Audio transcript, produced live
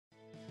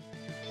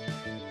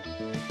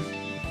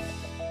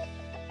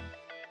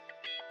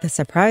The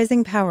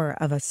surprising power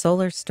of a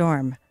solar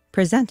storm,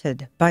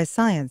 presented by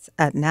Science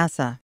at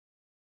NASA.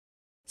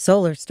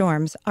 Solar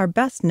storms are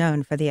best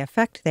known for the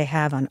effect they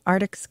have on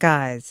Arctic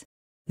skies.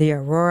 The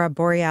aurora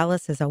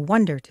borealis is a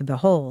wonder to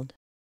behold.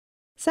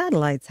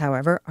 Satellites,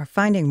 however, are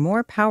finding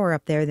more power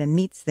up there than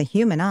meets the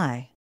human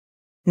eye.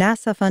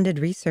 NASA-funded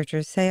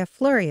researchers say a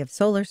flurry of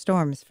solar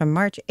storms from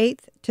March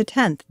 8th to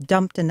 10th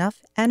dumped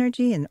enough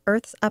energy in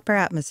Earth's upper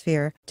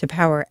atmosphere to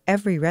power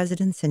every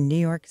residence in New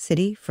York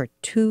City for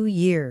 2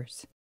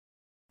 years.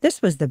 This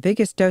was the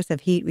biggest dose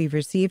of heat we've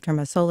received from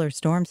a solar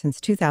storm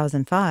since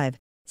 2005,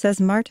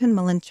 says Martin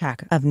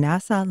Malinchak of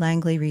NASA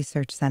Langley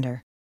Research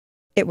Center.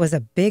 It was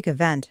a big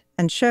event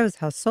and shows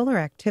how solar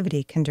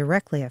activity can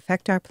directly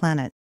affect our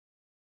planet.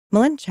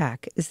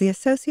 Malinchak is the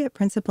Associate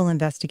Principal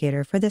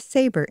Investigator for the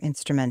SABRE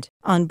instrument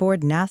on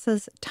board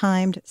NASA's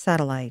timed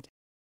satellite.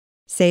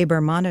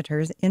 SABRE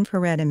monitors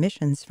infrared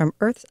emissions from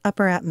Earth's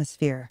upper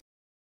atmosphere,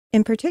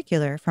 in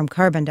particular from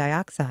carbon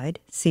dioxide,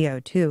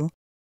 CO2,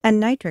 and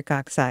nitric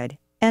oxide,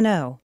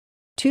 NO,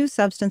 two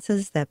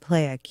substances that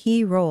play a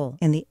key role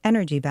in the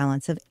energy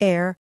balance of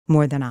air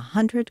more than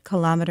 100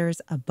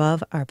 kilometers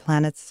above our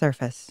planet's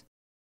surface.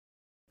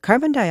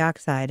 Carbon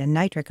dioxide and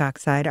nitric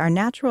oxide are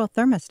natural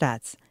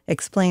thermostats,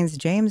 explains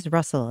James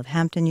Russell of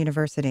Hampton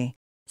University,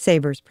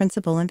 SABRE's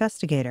principal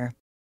investigator.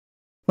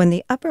 When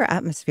the upper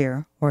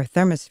atmosphere, or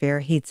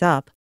thermosphere, heats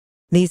up,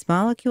 these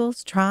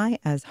molecules try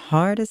as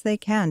hard as they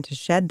can to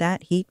shed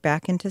that heat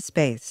back into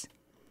space.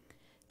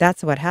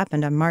 That's what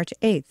happened on March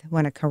 8th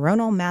when a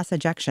coronal mass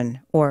ejection,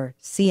 or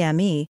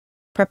CME,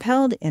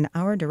 propelled in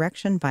our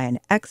direction by an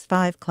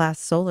X5-class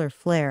solar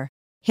flare,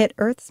 hit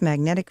Earth's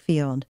magnetic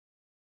field.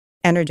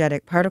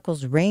 Energetic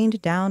particles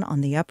rained down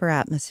on the upper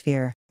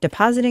atmosphere,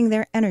 depositing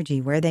their energy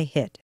where they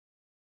hit.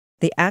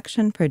 The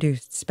action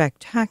produced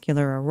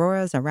spectacular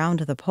auroras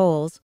around the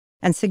poles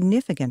and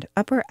significant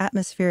upper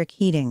atmospheric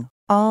heating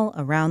all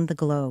around the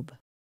globe.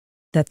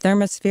 The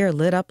thermosphere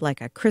lit up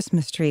like a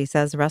Christmas tree,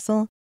 says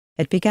Russell.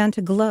 It began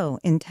to glow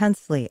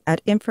intensely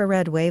at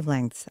infrared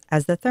wavelengths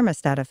as the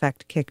thermostat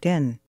effect kicked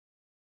in.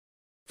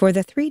 For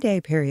the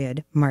 3-day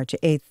period, March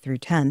 8th through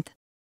 10th,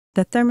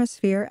 the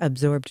thermosphere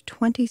absorbed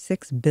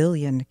 26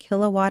 billion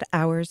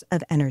kilowatt-hours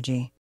of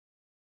energy.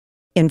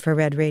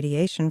 Infrared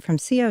radiation from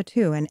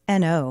CO2 and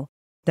NO,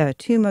 the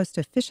two most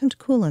efficient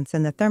coolants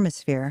in the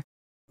thermosphere,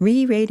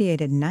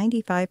 re-radiated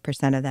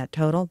 95% of that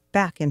total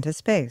back into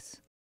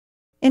space.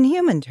 In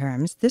human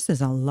terms, this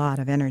is a lot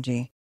of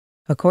energy.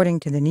 According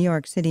to the New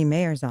York City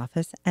Mayor's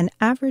office, an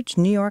average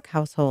New York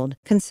household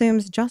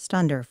consumes just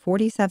under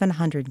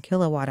 4,700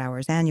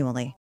 kilowatt-hours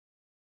annually.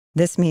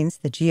 This means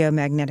the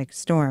geomagnetic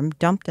storm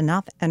dumped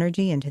enough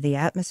energy into the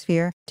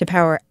atmosphere to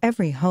power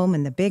every home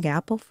in the Big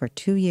Apple for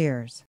 2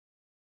 years.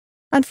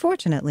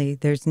 Unfortunately,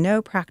 there's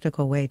no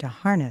practical way to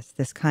harness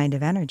this kind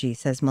of energy,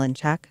 says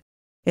Malinchak.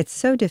 It's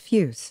so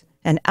diffuse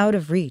and out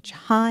of reach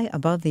high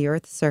above the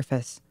Earth's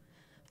surface.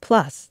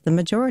 Plus, the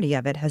majority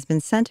of it has been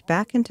sent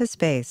back into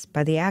space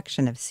by the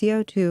action of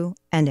CO2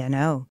 and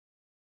NO.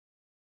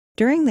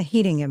 During the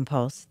heating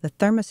impulse, the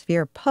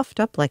thermosphere puffed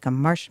up like a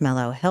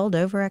marshmallow held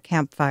over a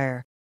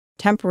campfire,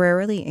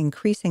 temporarily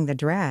increasing the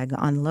drag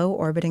on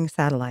low-orbiting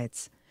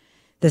satellites.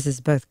 This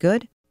is both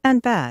good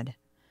and bad.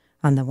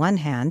 On the one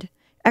hand,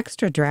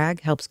 extra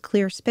drag helps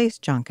clear space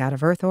junk out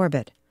of Earth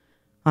orbit.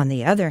 On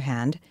the other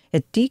hand,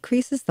 it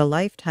decreases the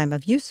lifetime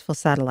of useful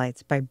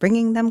satellites by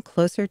bringing them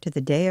closer to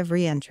the day of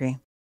re-entry.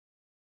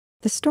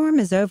 The storm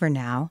is over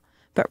now,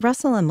 but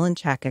Russell and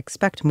Malinchak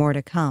expect more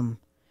to come.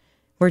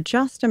 We're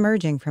just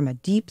emerging from a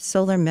deep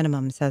solar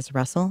minimum, says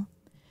Russell.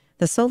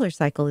 The solar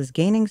cycle is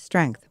gaining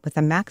strength with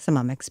a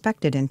maximum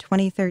expected in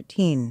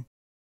 2013.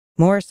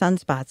 More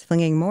sunspots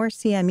flinging more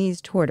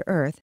CMEs toward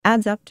Earth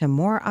adds up to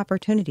more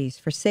opportunities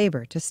for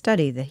SABRE to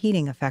study the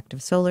heating effect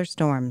of solar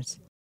storms.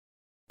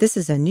 This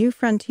is a new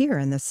frontier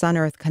in the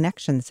Sun-Earth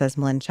connection, says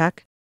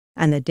Malinchak,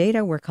 and the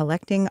data we're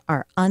collecting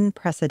are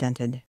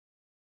unprecedented.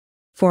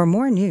 For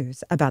more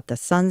news about the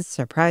Sun's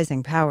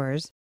surprising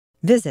powers,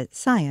 visit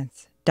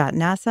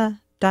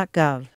science.nasa.gov.